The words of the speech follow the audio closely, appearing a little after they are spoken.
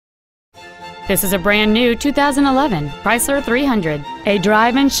This is a brand new 2011 Chrysler 300, a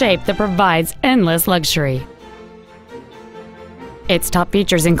drive and shape that provides endless luxury. Its top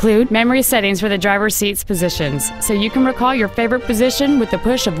features include memory settings for the driver's seat's positions, so you can recall your favorite position with the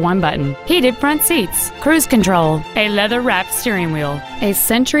push of one button, heated front seats, cruise control, a leather-wrapped steering wheel, a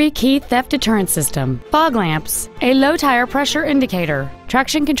Sentry key theft deterrent system, fog lamps, a low tire pressure indicator,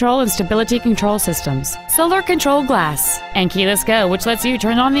 traction control and stability control systems, solar control glass, and keyless go, which lets you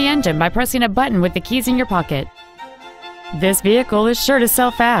turn on the engine by pressing a button with the keys in your pocket. This vehicle is sure to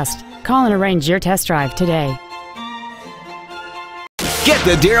sell fast. Call and arrange your test drive today. Get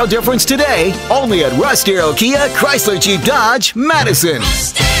the Darrow difference today, only at Russ Darrow Kia, Chrysler Jeep Dodge, Madison.